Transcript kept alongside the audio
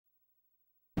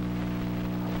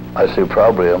I say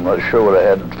probably. I'm not sure what I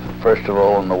had first of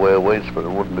all in the way of weights, but it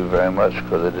wouldn't be very much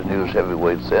because I didn't use heavy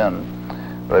weights then.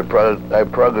 But I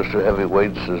progressed to heavy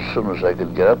weights as soon as I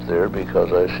could get up there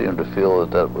because I seemed to feel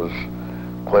that that was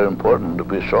quite important to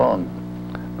be strong.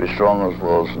 Be strong as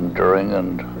well as enduring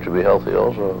and to be healthy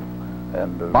also.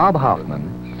 And Bob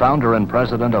Hoffman, founder and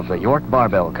president of the York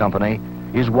Barbell Company,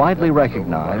 is widely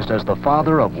recognized as the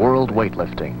father of world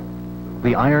weightlifting,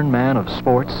 the Iron Man of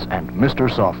sports and Mr.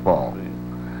 Softball.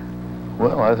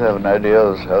 Well, I have an idea.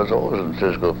 I was always in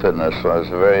physical fitness. So I was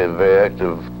a very, very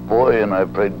active boy, and I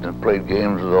played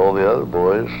games with all the other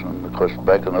boys. And of course,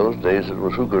 back in those days, it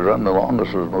was who could run the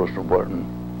longest was most important.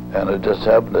 And it just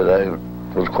happened that I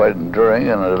was quite enduring,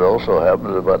 and it also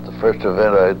happened that about the first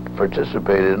event I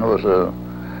participated in was a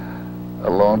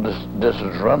long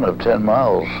distance run of 10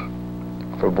 miles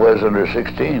for boys under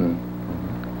 16.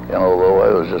 And although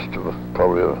I was just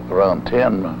probably around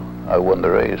 10, I won the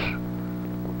race.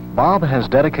 Bob has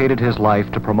dedicated his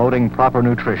life to promoting proper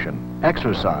nutrition,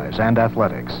 exercise, and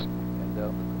athletics.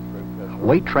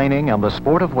 Weight training and the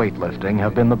sport of weightlifting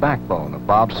have been the backbone of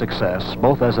Bob's success,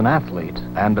 both as an athlete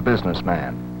and a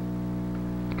businessman.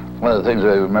 One of the things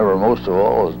I remember most of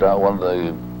all is down one of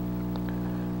the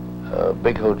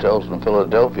big hotels in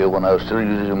Philadelphia when I was still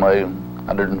using my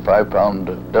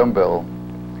 105-pound dumbbell.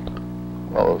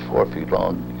 Well, it was 4 feet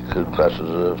long. You could class it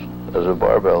as a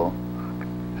barbell.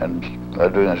 And I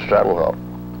was doing a straddle hop.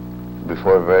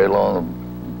 Before very long,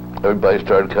 everybody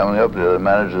started coming up. The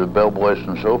manager, the bellboys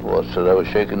and so forth said I was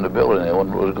shaking the building. They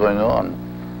wondered what was going on.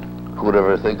 Who would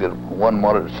ever think that one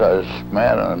moderate-sized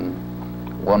man and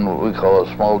one what we call a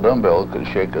small dumbbell could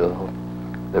shake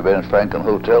the Ben Franklin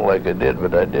Hotel like I did,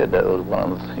 but I did. That was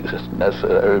one of the things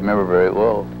that I remember very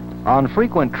well. On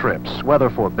frequent trips, whether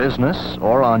for business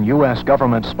or on U.S.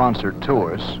 government-sponsored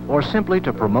tours, or simply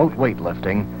to promote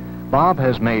weightlifting, Bob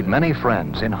has made many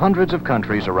friends in hundreds of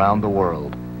countries around the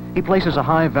world. He places a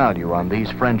high value on these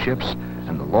friendships,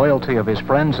 and the loyalty of his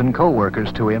friends and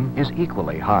co-workers to him is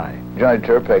equally high. Johnny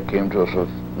Turpak came to us a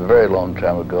very long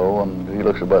time ago, and he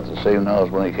looks about the same now as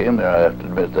when he came there, I have to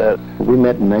admit that. We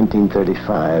met in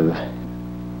 1935.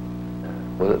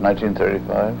 Was it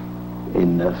 1935?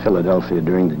 In Philadelphia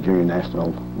during the Junior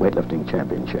National Weightlifting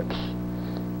Championships.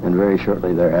 And very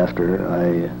shortly thereafter,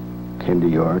 I came to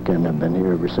York and have been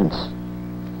here ever since.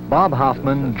 Bob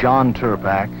Hoffman, John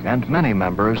Turpak, and many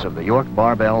members of the York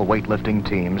Barbell weightlifting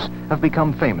teams have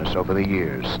become famous over the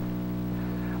years.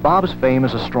 Bob's fame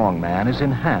as a strongman is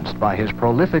enhanced by his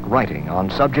prolific writing on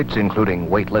subjects including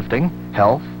weightlifting,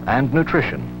 health, and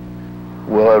nutrition.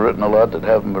 Well, I've written a lot that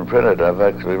haven't been printed. I've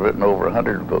actually written over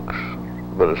 100 books.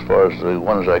 But as far as the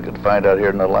ones I could find out here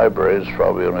in the library, it's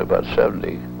probably only about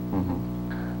 70.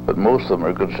 But most of them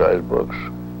are good-sized books.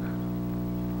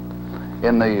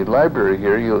 In the library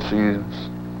here, you'll see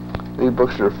these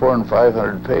books are 400 and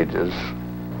 500 pages.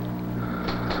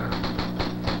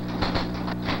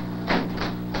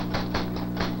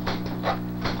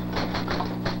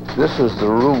 This is the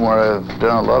room where I've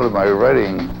done a lot of my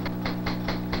writing.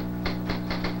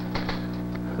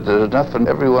 There's enough in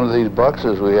every one of these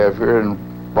boxes we have here, and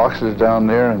boxes down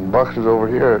there and boxes over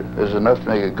here. There's enough to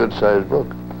make a good-sized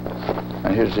book.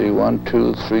 And here's the 1,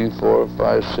 2, 3, 4,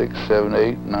 5, 6, 7,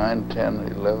 8, 9, 10,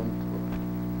 11.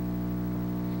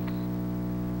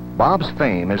 Bob's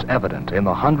fame is evident in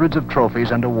the hundreds of trophies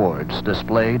and awards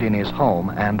displayed in his home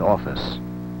and office.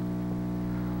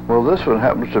 Well, this one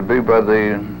happens to be by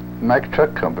the Mack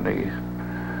Truck Company.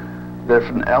 They're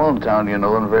from Allentown, you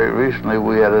know, and very recently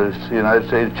we had a United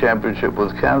States Championship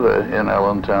with Canada in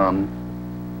Allentown.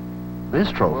 This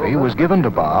trophy was given to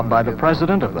Bob by the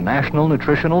president of the National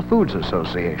Nutritional Foods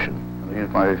Association. He's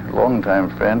my longtime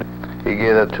friend. He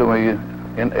gave that to me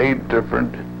in 8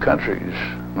 different countries.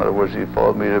 In other words, he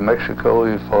followed me to Mexico,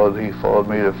 he followed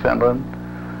me to Finland,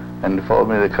 and he followed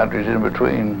me to the countries in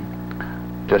between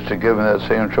just to give me that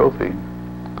same trophy,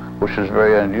 which is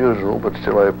very unusual, but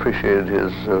still I appreciated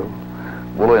his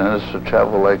willingness to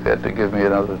travel like that to give me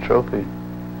another trophy.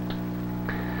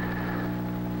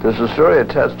 There's a story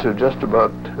attached to just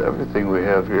about everything we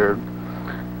have here,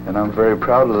 and I'm very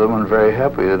proud of them and very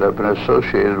happy that I've been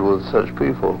associated with such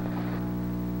people.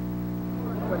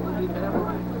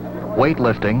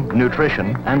 Weightlifting,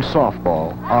 nutrition, and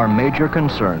softball are major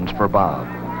concerns for Bob.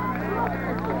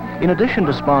 In addition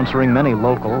to sponsoring many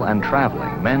local and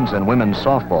traveling men's and women's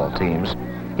softball teams,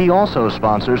 he also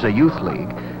sponsors a youth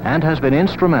league and has been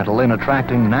instrumental in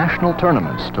attracting national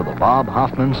tournaments to the Bob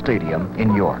Hoffman Stadium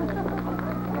in York.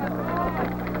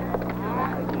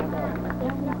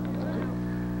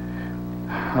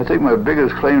 I think my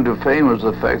biggest claim to fame is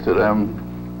the fact that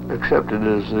I'm accepted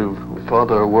as the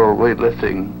father of world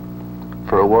weightlifting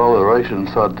For a while, the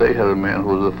Russians thought they had a man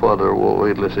who was the father of world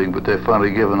weightlifting, but they've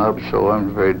finally given up, so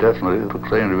I'm very definitely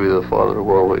proclaimed to be the father of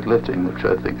world weightlifting, which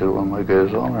I think is one of my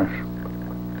greatest honors.